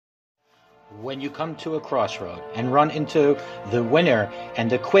When you come to a crossroad and run into the winner and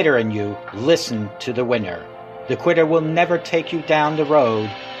the quitter in you, listen to the winner. The quitter will never take you down the road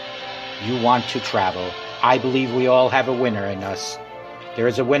you want to travel. I believe we all have a winner in us. There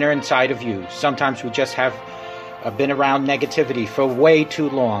is a winner inside of you. Sometimes we just have been around negativity for way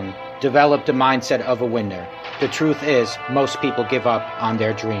too long, developed the mindset of a winner. The truth is, most people give up on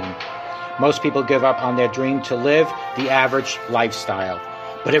their dream. Most people give up on their dream to live the average lifestyle.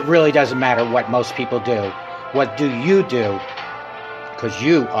 But it really doesn't matter what most people do. What do you do? Because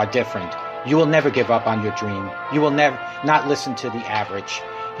you are different. You will never give up on your dream. You will never not listen to the average.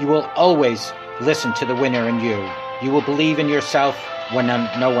 You will always listen to the winner in you. You will believe in yourself when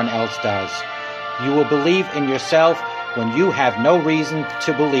no one else does. You will believe in yourself when you have no reason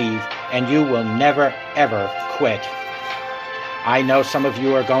to believe, and you will never, ever quit. I know some of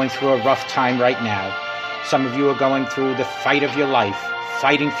you are going through a rough time right now. Some of you are going through the fight of your life,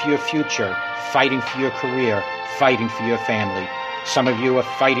 fighting for your future, fighting for your career, fighting for your family. Some of you are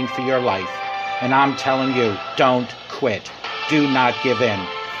fighting for your life. And I'm telling you, don't quit. Do not give in.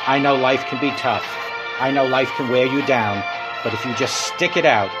 I know life can be tough. I know life can wear you down. But if you just stick it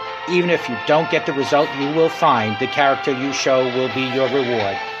out, even if you don't get the result, you will find the character you show will be your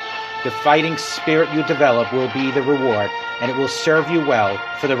reward. The fighting spirit you develop will be the reward, and it will serve you well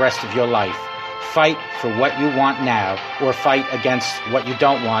for the rest of your life. Fight for what you want now, or fight against what you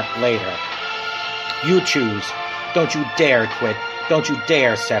don't want later. You choose. Don't you dare quit. Don't you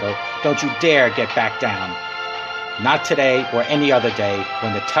dare settle. Don't you dare get back down. Not today or any other day.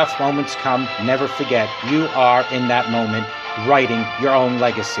 When the tough moments come, never forget you are in that moment writing your own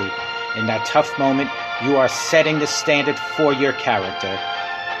legacy. In that tough moment, you are setting the standard for your character.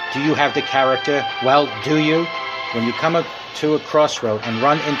 Do you have the character? Well, do you? When you come to a crossroad and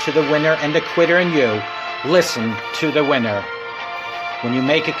run into the winner and the quitter in you, listen to the winner. When you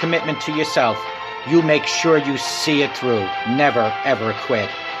make a commitment to yourself, you make sure you see it through. Never, ever quit.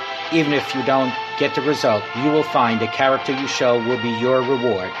 Even if you don't get the result, you will find the character you show will be your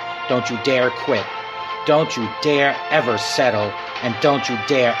reward. Don't you dare quit. Don't you dare ever settle, and don't you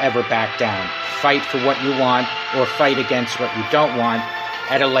dare ever back down. Fight for what you want or fight against what you don't want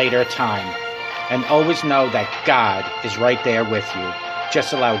at a later time. And always know that God is right there with you.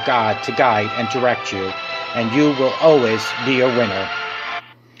 Just allow God to guide and direct you, and you will always be a winner.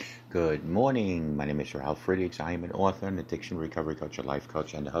 Good morning. My name is Ralf Friedrichs. I am an author, an addiction recovery coach, a life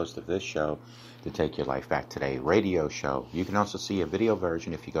coach, and the host of this show, the Take Your Life Back Today radio show. You can also see a video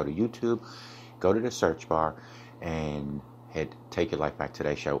version if you go to YouTube, go to the search bar, and hit Take Your Life Back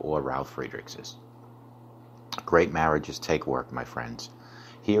Today show or Ralf Friedrichs'. Great marriages take work, my friends.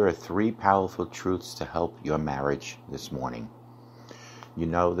 Here are 3 powerful truths to help your marriage this morning. You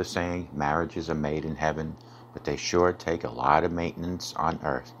know the saying, marriages are made in heaven, but they sure take a lot of maintenance on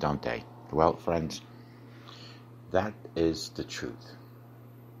earth, don't they? Well, friends, that is the truth.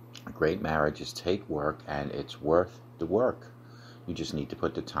 Great marriages take work, and it's worth the work. You just need to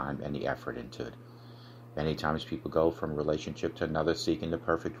put the time and the effort into it. Many times people go from relationship to another seeking the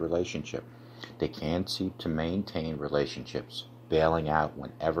perfect relationship. They can't seem to maintain relationships, bailing out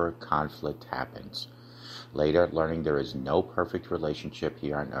whenever conflict happens. Later, learning there is no perfect relationship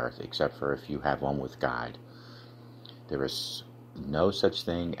here on earth except for if you have one with God. There is no such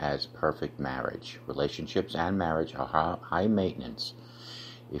thing as perfect marriage. Relationships and marriage are high maintenance.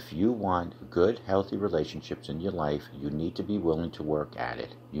 If you want good, healthy relationships in your life, you need to be willing to work at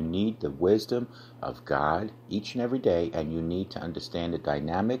it. You need the wisdom of God each and every day, and you need to understand the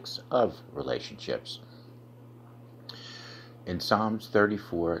dynamics of relationships. In Psalms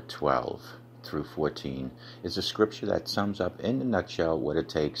 34:12 through 14 is a scripture that sums up in a nutshell what it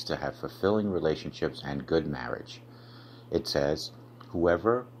takes to have fulfilling relationships and good marriage. It says,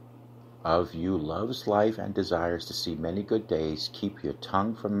 "Whoever of you loves life and desires to see many good days, keep your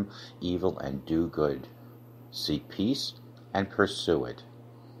tongue from evil and do good. Seek peace and pursue it."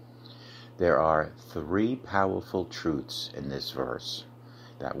 There are 3 powerful truths in this verse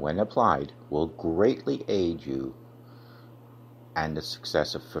that, when applied, will greatly aid you and the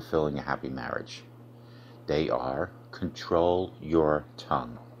success of fulfilling a happy marriage. They are: control your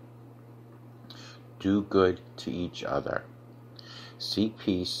tongue, do good to each other, seek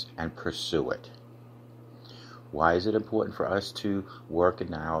peace and pursue it. Why is it important for us to work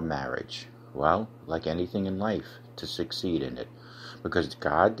in our marriage? Well, like anything in life, to succeed in it, because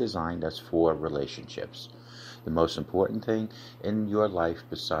God designed us for relationships. The most important thing in your life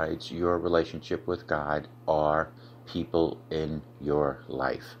besides your relationship with God are people in your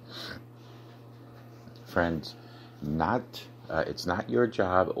life. Friends, it's not your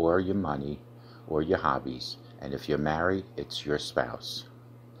job or your money or your hobbies, and if you're married, it's your spouse.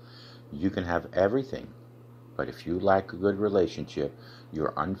 You can have everything, but if you lack a good relationship,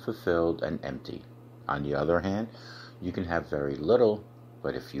 you're unfulfilled and empty. On the other hand, you can have very little,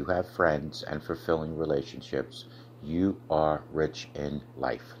 but if you have friends and fulfilling relationships, you are rich in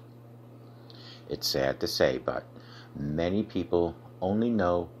life. It's sad to say, but many people only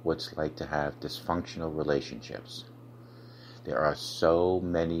know what it's like to have dysfunctional relationships. There are so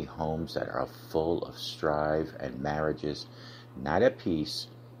many homes that are full of strife and marriages not at peace.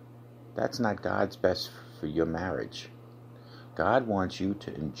 That's not God's best for your marriage. God wants you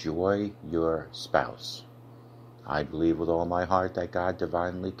to enjoy your spouse. I believe with all my heart that God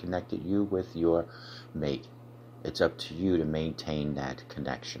divinely connected you with your mate. It's up to you to maintain that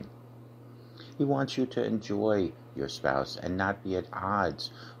connection. He wants you to enjoy your spouse and not be at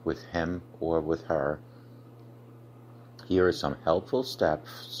odds with him or with her. Here are some helpful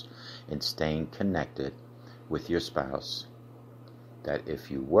steps in staying connected with your spouse that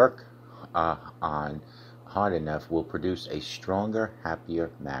if you work on hard enough will produce a stronger,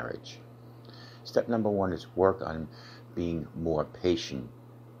 happier marriage. Step number 1 is work on being more patient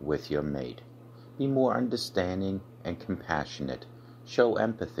with your mate. Be more understanding and compassionate. Show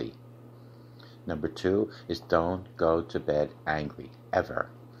empathy. Number 2 is don't go to bed angry, ever.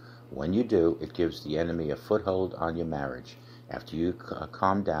 When you do, it gives the enemy a foothold on your marriage. After you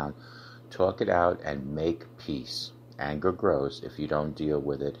calm down, talk it out and make peace. Anger grows if you don't deal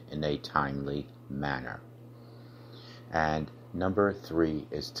with it in a timely manner. And number 3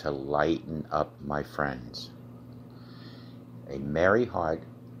 is to lighten up, my friends. A merry heart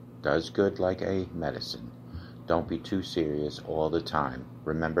does good like a medicine. Don't be too serious all the time.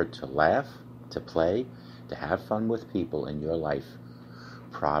 Remember to laugh, to play, to have fun with people in your life.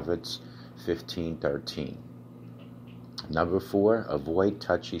 Proverbs 15:13. Number 4, avoid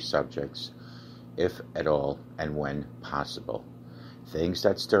touchy subjects, if at all and when possible. Things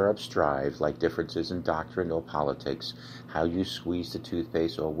that stir up strife, like differences in doctrine or politics, how you squeeze the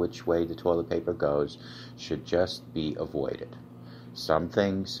toothpaste or which way the toilet paper goes, should just be avoided. Some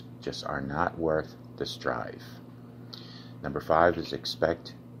things just are not worth the strife. Number 5 is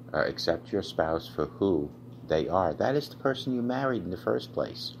accept your spouse for who they are. That is the person you married in the first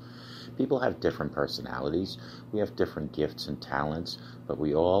place. People have different personalities. We have different gifts and talents, but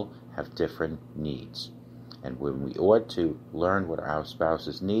we all have different needs. And when we ought to learn what our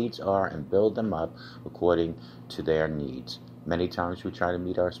spouse's needs are and build them up according to their needs. Many times we try to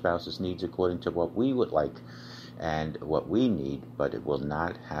meet our spouse's needs according to what we would like and what we need, but it will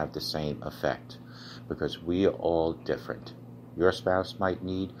not have the same effect because we are all different. Your spouse might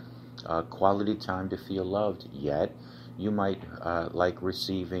need quality time to feel loved, yet you might like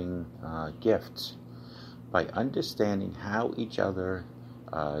receiving gifts. By understanding how each other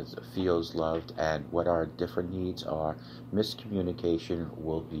feels loved and what our different needs are, miscommunication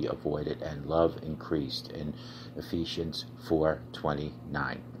will be avoided and love increased in Ephesians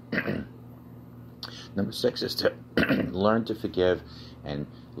 4:29. Number 6 is to learn to forgive and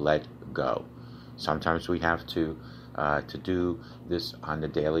let go. Sometimes we have to do this on a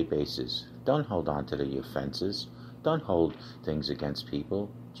daily basis. Don't hold on to the offenses. Don't hold things against people.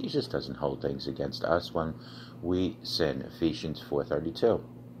 Jesus doesn't hold things against us when we sin. Ephesians 4:32.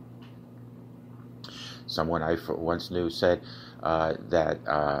 Someone I once knew said that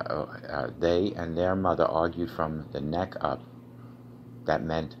they and their mother argued from the neck up. That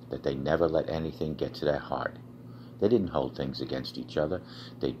meant that they never let anything get to their heart. They didn't hold things against each other.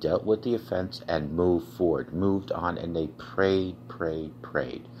 They dealt with the offense and moved forward, moved on, and they prayed.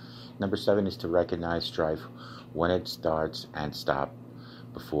 Number 7 is to recognize strife when it starts and stop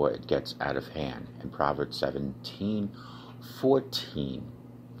before it gets out of hand. In Proverbs 17:14.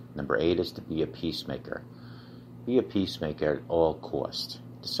 Number 8 is to be a peacemaker. Be a peacemaker at all costs.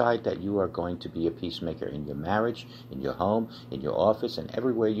 Decide that you are going to be a peacemaker in your marriage, in your home, in your office, and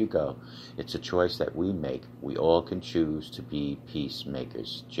everywhere you go. It's a choice that we make. We all can choose to be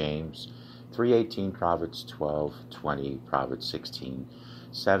peacemakers. James 3:18, Proverbs 12:20, Proverbs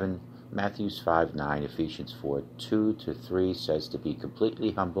 16:7, Matthew 5:9, Ephesians 4:2-3 says to be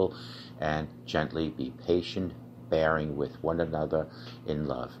completely humble and gently, be patient, bearing with one another in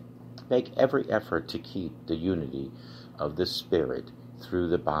love. Make every effort to keep the unity of the Spirit through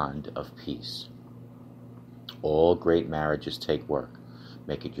the bond of peace. All great marriages take work.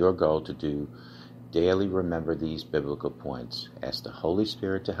 Make it your goal to do daily remember these biblical points. Ask the Holy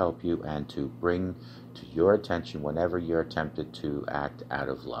Spirit to help you and to bring to your attention whenever you're tempted to act out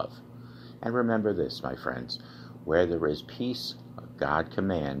of love. And remember this, my friends, where there is peace, God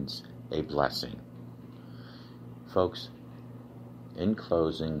commands a blessing. Folks, in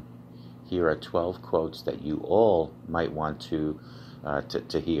closing, here are 12 quotes that you all might want to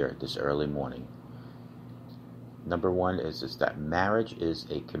to hear this early morning. Number one is that marriage is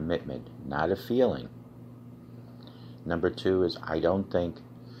a commitment, not a feeling. Number two is I don't think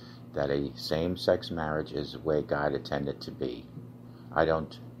that a same-sex marriage is the way God intended to be. I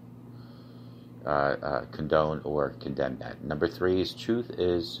don't condone or condemn that. Number three is truth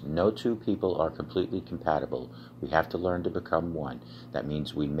is no two people are completely compatible. We have to learn to become one. That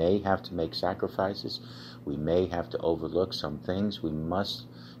means we may have to make sacrifices. We may have to overlook some things. We must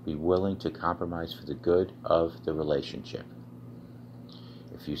be willing to compromise for the good of the relationship.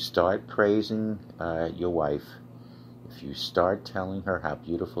 If you start praising your wife, if you start telling her how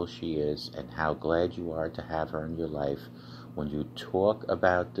beautiful she is and how glad you are to have her in your life, when you talk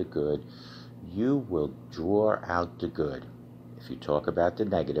about the good, you will draw out the good. If you talk about the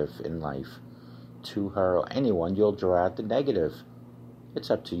negative in life to her or anyone, you'll draw out the negative.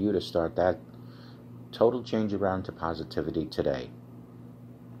 It's up to you to start that total change around to positivity today.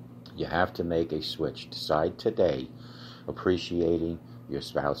 You have to make a switch. Decide today, appreciating your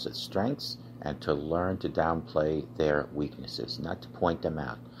spouse's strengths and to learn to downplay their weaknesses, not to point them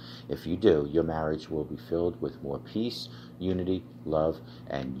out. If you do, your marriage will be filled with more peace, unity, love,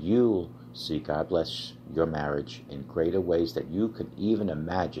 and you'll see God bless your marriage in greater ways that you could even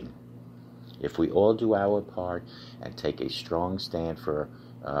imagine. If we all do our part and take a strong stand for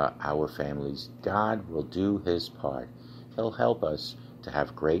our families, God will do His part. He'll help us to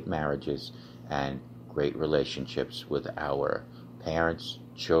have great marriages and great relationships with our parents,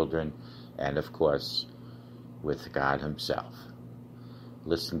 children, and of course, with God Himself.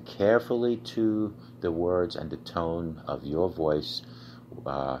 Listen carefully to the words and the tone of your voice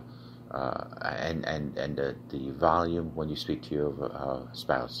and the volume when you speak to your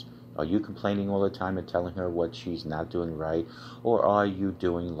spouse. Are you complaining all the time and telling her what she's not doing right? Or are you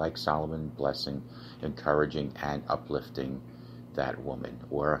doing like Solomon, blessing, encouraging, and uplifting that woman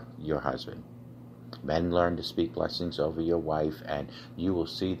or your husband? Men, learn to speak blessings over your wife, and you will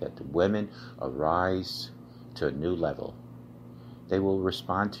see that the women arise to a new level. They will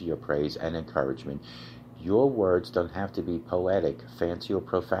respond to your praise and encouragement. Your words don't have to be poetic, fancy, or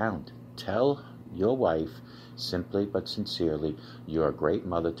profound. Tell your wife simply but sincerely, you're a great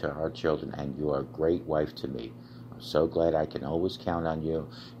mother to our children, and you're a great wife to me. I'm so glad I can always count on you,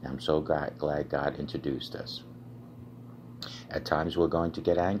 and I'm so glad God introduced us. At times we're going to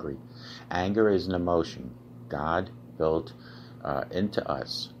get angry. Anger is an emotion God built into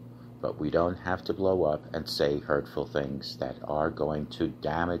us, but we don't have to blow up and say hurtful things that are going to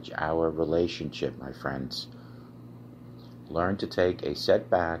damage our relationship, my friends. Learn to take a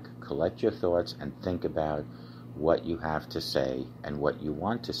setback, collect your thoughts, and think about what you have to say and what you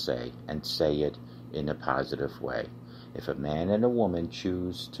want to say, and say it in a positive way. If a man and a woman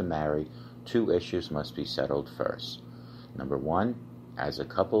choose to marry, two issues must be settled first. Number one, as a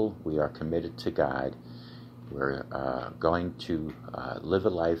couple, we are committed to God. We're going to live a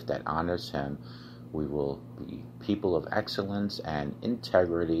life that honors Him. We will be people of excellence and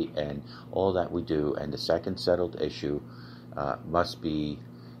integrity in all that we do. And the second settled issue must be,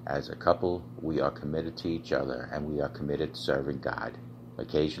 as a couple, we are committed to each other and we are committed to serving God.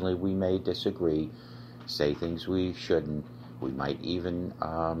 Occasionally we may disagree, say things we shouldn't. We might even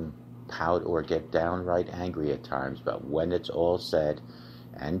pout or get downright angry at times, but when it's all said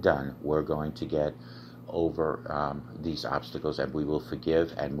and done, we're going to get over these obstacles, and we will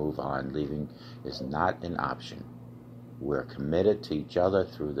forgive and move on. Leaving is not an option. We're committed to each other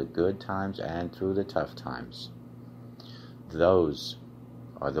through the good times and through the tough times. Those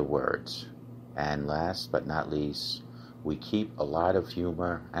are the words. And last but not least, we keep a lot of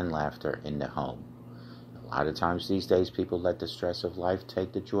humor and laughter in the home. A lot of times these days, people let the stress of life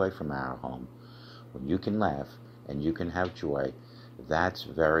take the joy from our home. When you can laugh and you can have joy, that's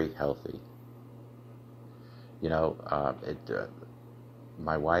very healthy. You know,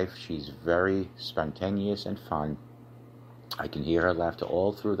 my wife, she's very spontaneous and fun. I can hear her laughter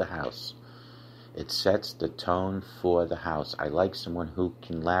all through the house. It sets the tone for the house. I like someone who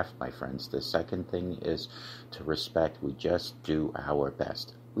can laugh, my friends. The second thing is to respect. We just do our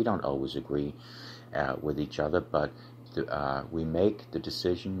best. We don't always agree with each other, but we make the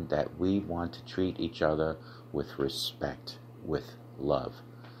decision that we want to treat each other with respect, with love,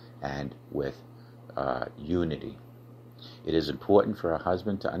 and with unity. It is important for a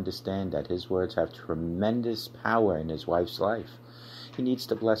husband to understand that his words have tremendous power in his wife's life. He needs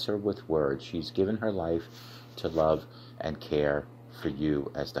to bless her with words. She's given her life to love and care for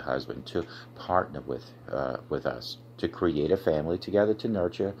you as the husband, to partner with us, to create a family together, to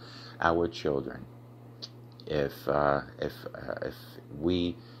nurture our children. If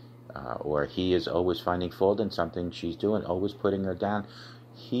we or he is always finding fault in something she's doing, always putting her down,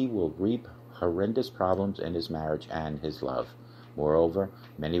 he will reap horrendous problems in his marriage and his love. Moreover,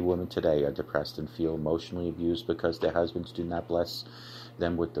 many women today are depressed and feel emotionally abused because their husbands do not bless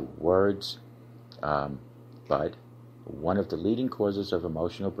them with the words. But one of the leading causes of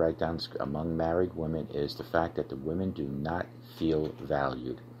emotional breakdowns among married women is the fact that the women do not feel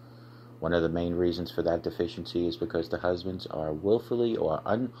valued. One of the main reasons for that deficiency is because the husbands are willfully or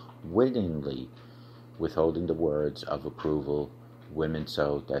unwittingly withholding the words of approval women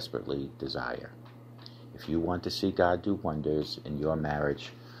so desperately desire. If you want to see God do wonders in your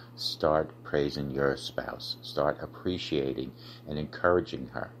marriage, start praising your spouse. Start appreciating and encouraging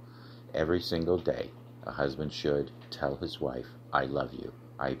her. Every single day, a husband should tell his wife, I love you.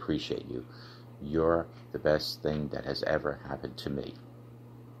 I appreciate you. You're the best thing that has ever happened to me.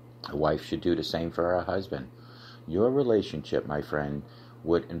 A wife should do the same for her husband. Your relationship, my friend,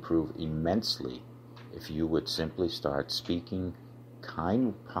 would improve immensely if you would simply start speaking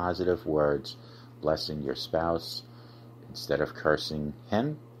kind, positive words, blessing your spouse instead of cursing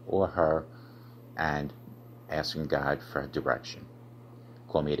him or her and asking God for direction.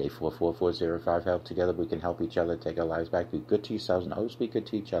 Call me at 844-405-HELP. Together we can help each other take our lives back. Be good to yourselves and always be good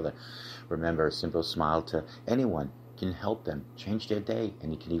to each other. Remember, a simple smile to anyone can help them change their day,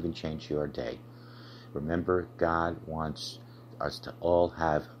 and He can even change your day. Remember, God wants us to all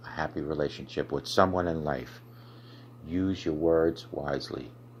have a happy relationship with someone in life. Use your words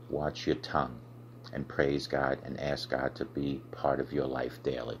wisely. Watch your tongue. And praise God and ask God to be part of your life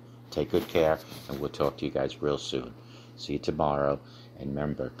daily. Take good care, and we'll talk to you guys real soon. See you tomorrow, and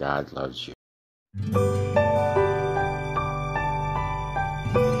remember, God loves you.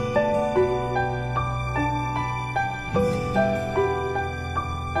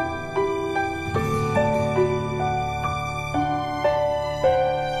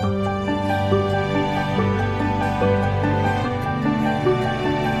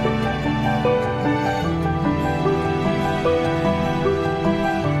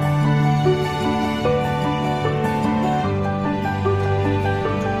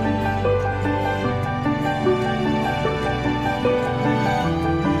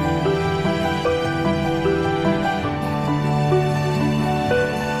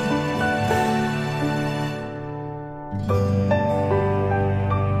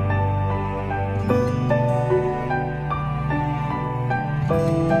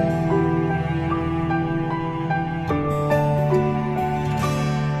 Bye.